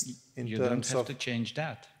are missed in terms of... You don't have to change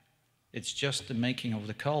that. It's just the making of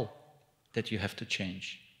the call that you have to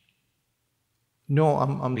change. No,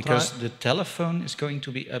 I'm because the telephone is going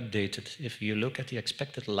to be updated. If you look at the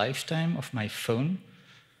expected lifetime of my phone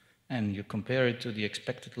and you compare it to the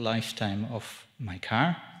expected lifetime of my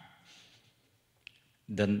car,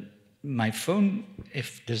 then my phone,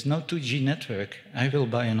 if there's no 2G network, I will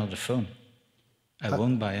buy another phone. I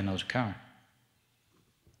won't buy another car.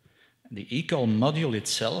 The eCall module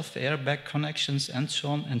itself, airbag connections and so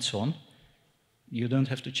on, you don't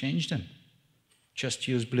have to change them. Just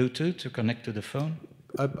use Bluetooth to connect to the phone.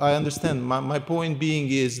 I understand. My point being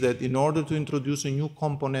is that in order to introduce a new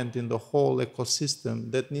component in the whole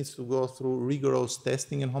ecosystem, that needs to go through rigorous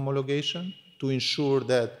testing and homologation to ensure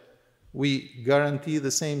that we guarantee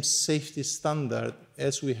the same safety standard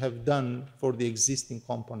as we have done for the existing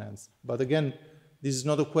components. But again, this is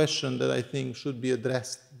not a question that I think should be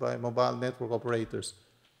addressed by mobile network operators.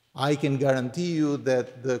 I can guarantee you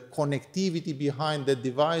that the connectivity behind that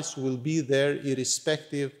device will be there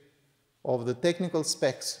irrespective of the technical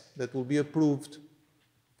specs that will be approved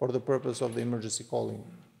for the purpose of the emergency calling,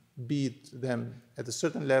 be it them at a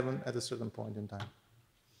certain level, at a certain point in time.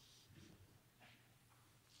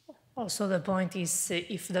 Also, the point is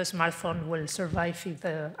if the smartphone will survive if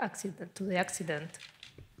the accident,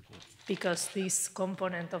 because this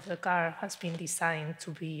component of the car has been designed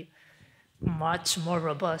to be much more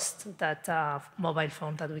robust than a mobile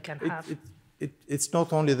phone that we can have. It's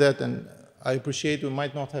not only that, and I appreciate we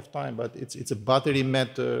might not have time, but it's a battery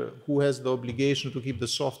matter. Who has the obligation to keep the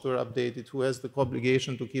software updated? Who has the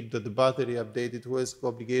obligation to keep the battery updated? Who has the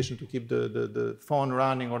obligation to keep the phone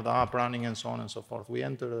running or the app running and so on and so forth? We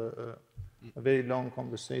enter a very long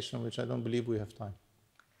conversation, which I don't believe we have time.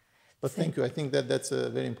 But thank you. I think that's a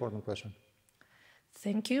very important question.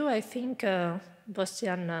 Thank you. I think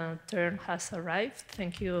Boštjan's turn has arrived.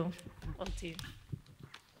 Thank you, Olti.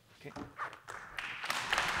 Okay.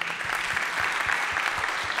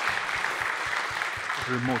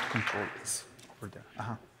 The remote control is over there.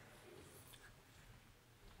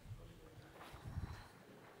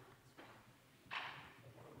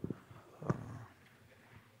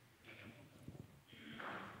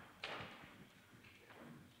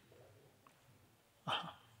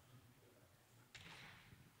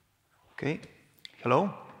 Okay,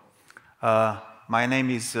 hello. My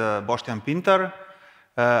name is Boštjan Pintar.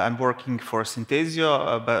 I'm working for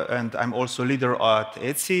SINTESIO, and I'm also leader at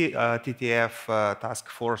ETSI, TTF Task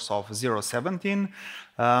Force of 017.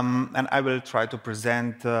 And I will try to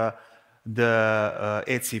present the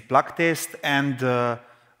ETSI plug test and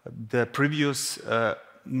the previous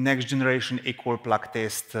next generation equal plug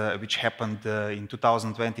test, which happened in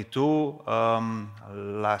 2022,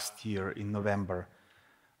 last year in November.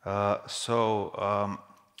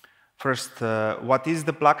 First, what is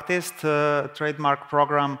the plug test trademark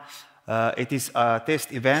program? It is a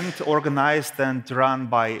test event organized and run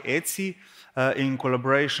by ETSI in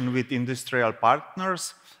collaboration with industrial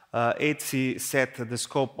partners. ETSI set the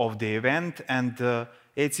scope of the event, and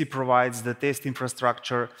ETSI provides the test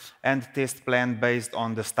infrastructure and test plan based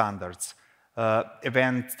on the standards.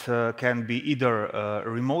 Event can be either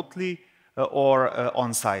remotely or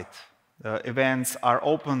on-site. Events are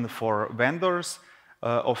open for vendors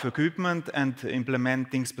of equipment and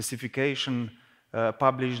implementing specification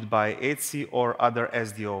published by ETSI or other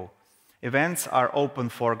SDO. Events are open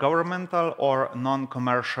for governmental or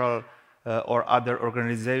non-commercial or other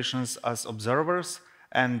organizations as observers,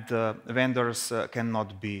 and vendors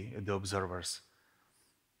cannot be the observers.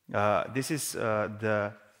 This is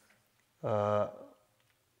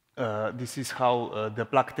how the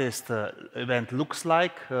plug test event looks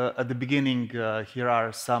like. At the beginning, here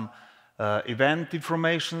are some event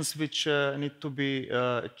informations which need to be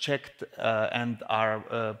checked and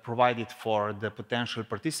are provided for the potential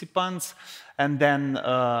participants. And then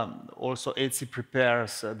also ETSI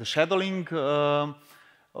prepares the scheduling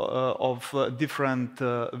of different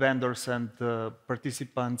vendors and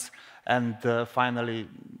participants. And finally,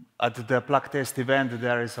 at the plug test event,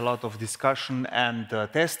 there is a lot of discussion and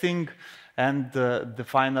testing, and the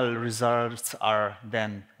final results are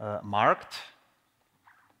then marked.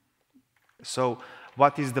 So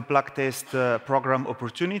what is the plug test program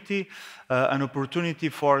opportunity? An opportunity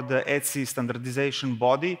for the ETSI standardization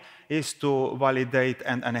body is to validate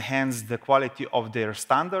and enhance the quality of their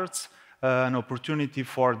standards. An opportunity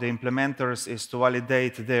for the implementers is to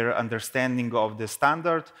validate their understanding of the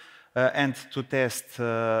standard, and to test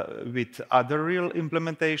with other real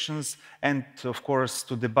implementations, and of course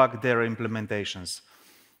to debug their implementations.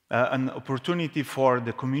 An opportunity for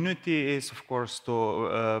the community is, of course,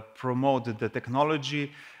 to promote the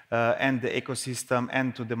technology and the ecosystem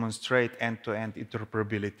and to demonstrate end-to-end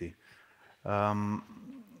interoperability.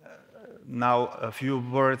 Now, a few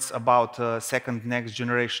words about second next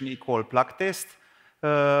generation eCall plug test.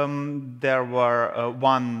 There were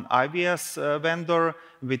one IVS vendor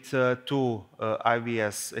with two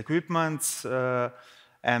IVS equipments,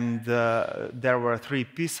 and there were three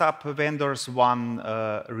PSAP vendors, one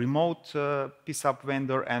remote PSAP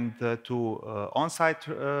vendor and two on-site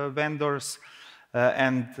vendors,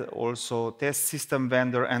 and also test system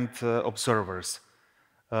vendor and observers.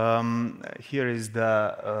 Here is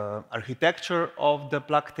the architecture of the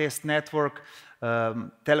plug test network.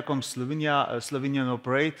 Telekom Slovenia, a Slovenian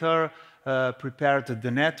operator, prepared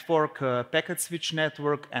the network, packet switch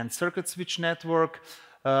network and circuit switch network.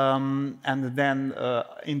 And then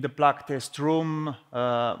in the plug test room,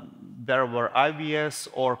 there were IVS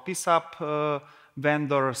or PSAP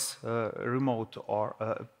vendors, remote or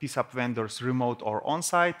PSAP vendors, remote or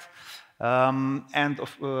on-site. And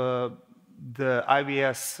the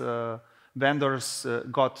IVS vendors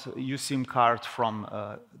got USIM card from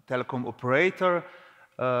telecom operator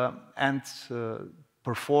and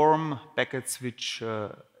perform packet switch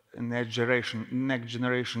next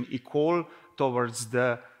generation eCall towards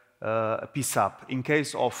the PSAP. In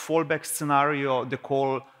case of fallback scenario, the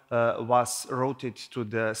call was routed to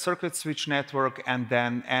the circuit switch network and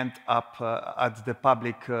then end up at the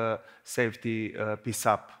public safety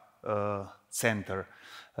PSAP center.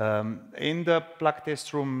 In the plug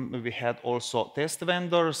test room, we had also test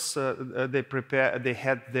vendors. They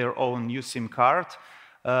had their own USIM card,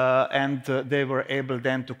 and they were able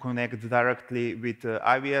then to connect directly with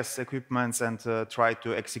IVS equipments and try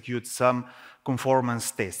to execute some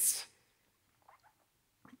conformance tests.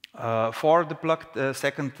 For the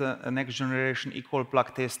second next generation eCall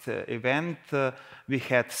plug test event, we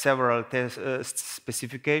had several test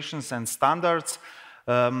specifications and standards.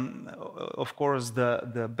 Of course,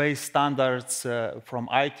 the base standards from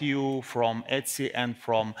ITU, from ETSI, and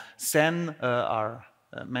from SEN are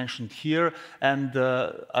mentioned here. And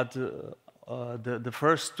the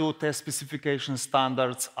first two test specification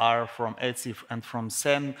standards are from ETSI and from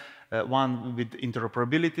SEN, one with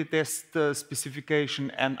interoperability test specification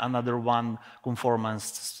and another one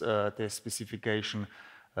conformance test specification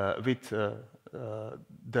with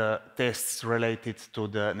the tests related to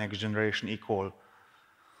the next generation eCall.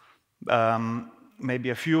 Maybe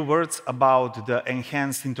a few words about the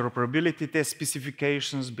enhanced interoperability test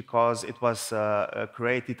specifications, because it was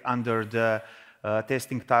created under the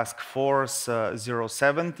testing task force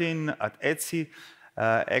 017 at ETSI.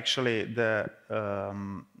 Actually, the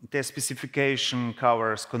test specification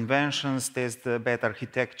covers conventions, test bed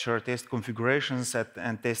architecture, test configurations,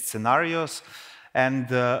 and test scenarios. And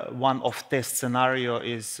one of test scenario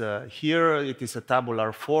is here. It is a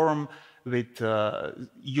tabular form with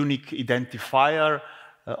unique identifier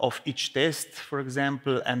of each test, for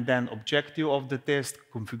example, and then objective of the test,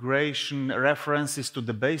 configuration, references to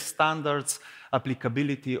the base standards,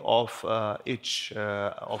 applicability of each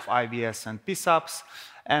of IVS and PSAPs,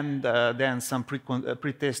 and then some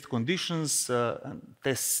pre-test conditions,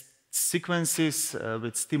 test sequences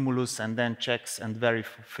with stimulus, and then checks and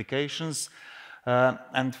verifications.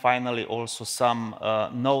 And finally, also some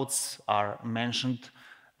notes are mentioned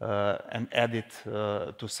and added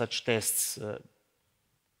to such tests.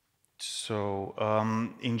 So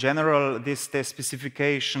in general, this test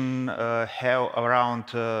specification have around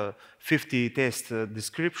 50 test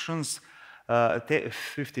descriptions,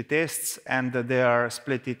 50 tests, and they are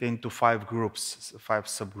split into 5 groups, 5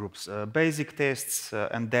 subgroups. Basic tests,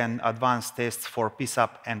 and then advanced tests for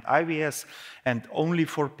PSAP and IVS, and only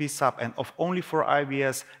for PSAP and only for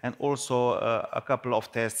IVS, and also a couple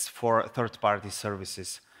of tests for third-party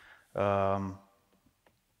services.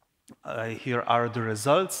 Here are the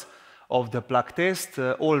results of the plug test.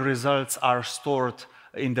 All results are stored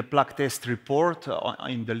in the plug test report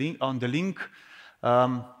on the link.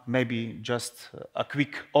 Maybe just a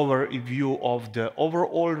quick overview of the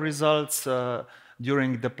overall results.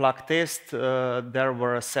 During the plug test, there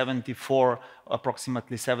were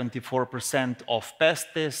approximately 74% of passed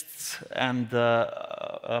tests and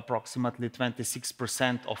approximately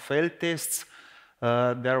 26% of failed tests.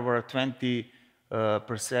 There were 20%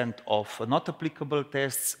 of not applicable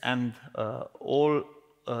tests, and all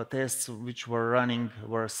tests which were running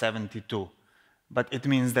were 72. But it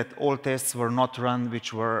means that all tests were not run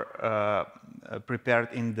which were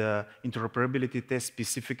prepared in the interoperability test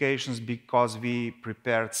specifications because we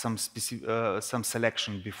prepared some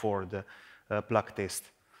selection before the plug test.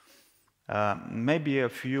 Maybe a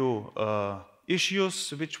few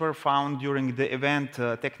issues which were found during the event,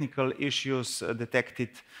 technical issues detected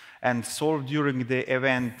and solved during the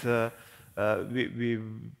event. We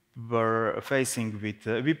were facing with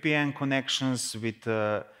VPN connections, with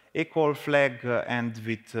eCall flag, and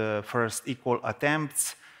with first eCall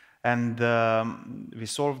attempts. And we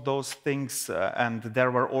solved those things. And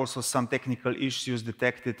there were also some technical issues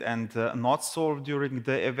detected and not solved during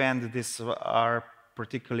the event. These are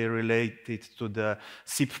particularly related to the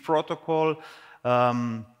SIP protocol.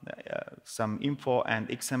 Some info and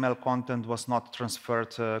XML content was not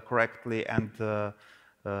transferred correctly, and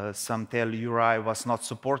some tail URI was not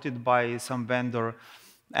supported by some vendor.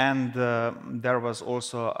 And there was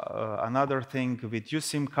also another thing with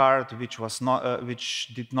USIM card,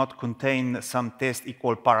 which did not contain some test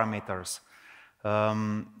equal parameters.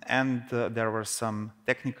 And there were some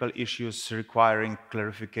technical issues requiring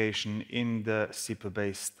clarification in the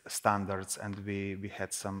SIP-based standards, and we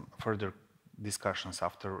had some further discussions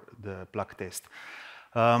after the plug test.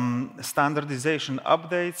 Standardization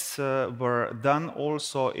updates were done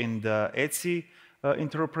also in the ETSI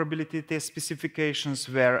interoperability test specifications,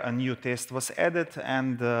 where a new test was added,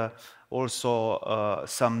 and also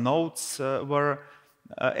some notes were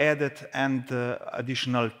added, and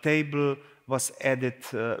additional table was added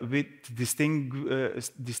with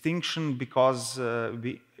distinction, because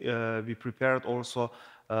we prepared also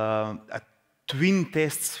twin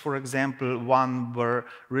tests, for example. One were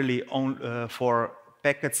really for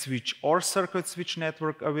packet switch or circuit switch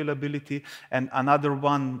network availability, and another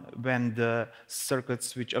one when the circuit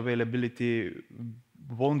switch availability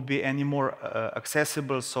won't be anymore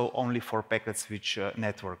accessible, so only for packet switch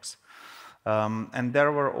networks. And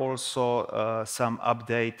there were also some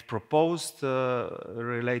update proposed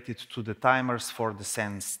related to the timers for the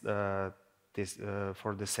sense for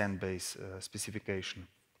the SEN-based specification.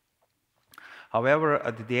 However,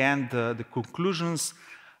 at the end, the conclusions,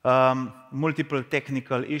 multiple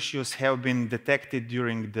technical issues have been detected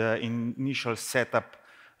during the initial setup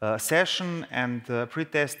session, and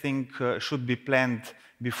pre-testing should be planned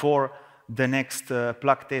before the next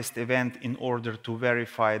plug test event in order to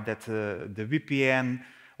verify that the VPN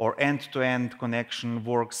or end-to-end connection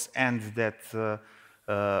works, and that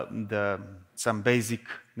some basic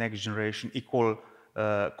next generation equal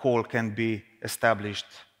call can be established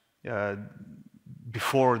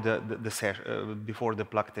before the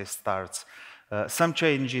plug test starts. Some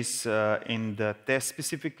changes in the test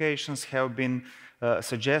specifications have been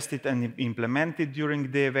suggested and implemented during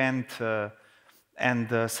the event,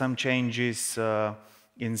 and some changes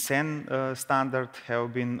in SEN standard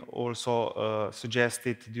have been also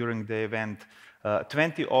suggested during the event.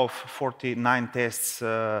 20 of 49 tests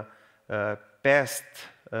passed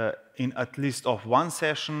in at least of one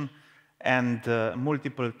session, and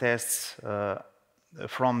multiple tests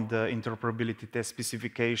from the interoperability test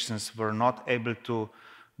specifications were not able to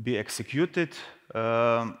be executed,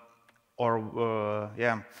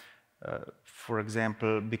 for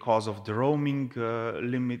example, because of the roaming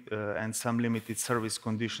limit and some limited service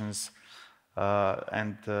conditions,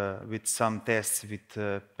 and with some tests with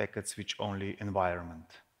packet switch only environment.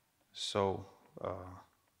 So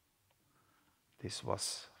this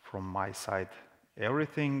was from my side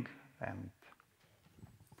everything, and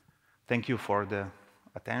thank you for the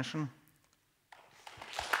attention.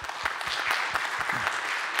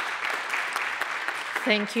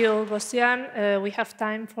 Thank you, Boštjan. We have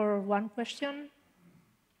time for one question.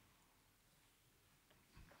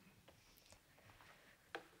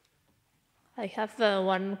 I have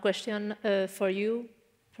one question for you.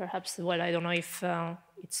 Perhaps, well, I don't know if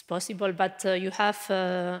it's possible, but you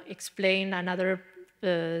have explained another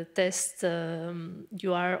test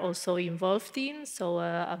you are also involved in, so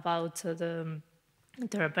about the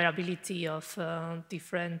interoperability of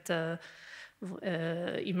different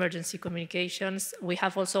emergency communications. We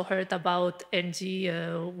have also heard about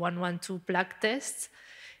NG112 plug tests.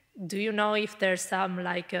 Do you know if there's some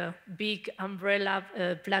like a big umbrella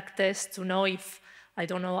plug test to know if, I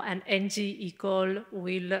don't know, an NG eCall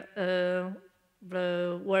will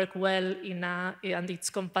work well in and it's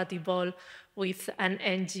compatible with an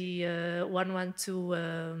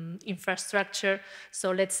NG112 infrastructure?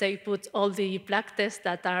 So let's say put all the plug tests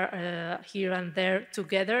that are here and there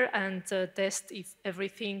together and test if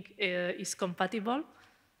everything is compatible.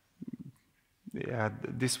 Yeah,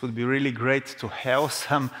 this would be really great to have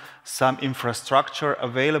some infrastructure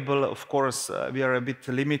available. Of course, we are a bit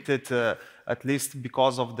limited, at least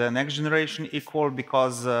because of the next generation eCall,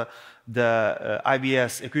 because the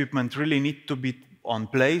IBS equipment really need to be on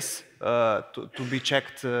place to be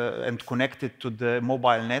checked and connected to the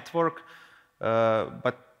mobile network.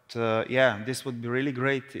 Yeah, this would be really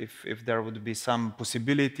great if there would be some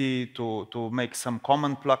possibility to make some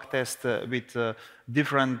common plug test with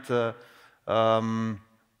different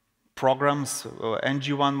programs,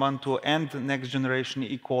 NG112 and next generation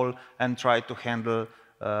eCall, and try to handle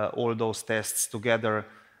all those tests together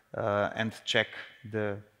and check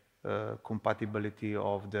the compatibility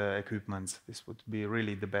of the equipments. This would be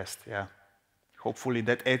really the best, yeah. Hopefully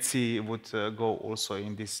that ETSI would go also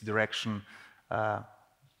in this direction.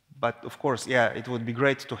 But of course, yeah, it would be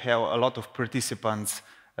great to have a lot of participants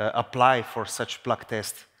apply for such plug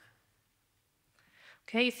test.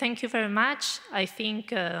 Okay, thank you very much. I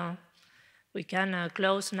think we can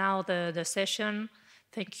close now the session.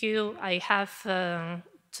 Thank you. I have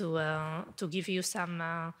to give you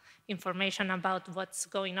some information about what's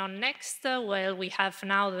going on next. Well, we have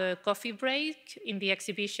now the coffee break in the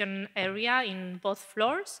exhibition area in both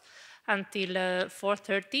floors until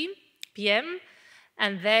 4:30 p.m.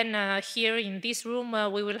 And then here in this room,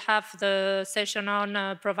 we will have the session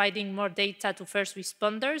on providing more data to first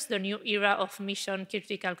responders, the new era of mission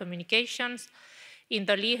critical communications. In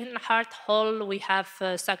the Lienhardt Hall, we have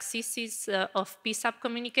successes of PSAP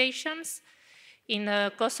communications. In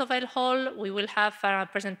Kosovo Hall, we will have a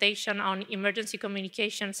presentation on emergency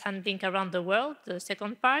communications handling around the world, the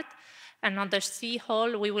second part. And on the C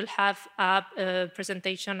Hall, we will have a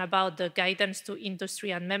presentation about the guidance to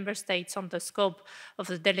industry and member states on the scope of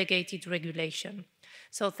the delegated regulation.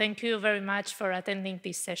 So thank you very much for attending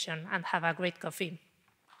this session and have a great coffee.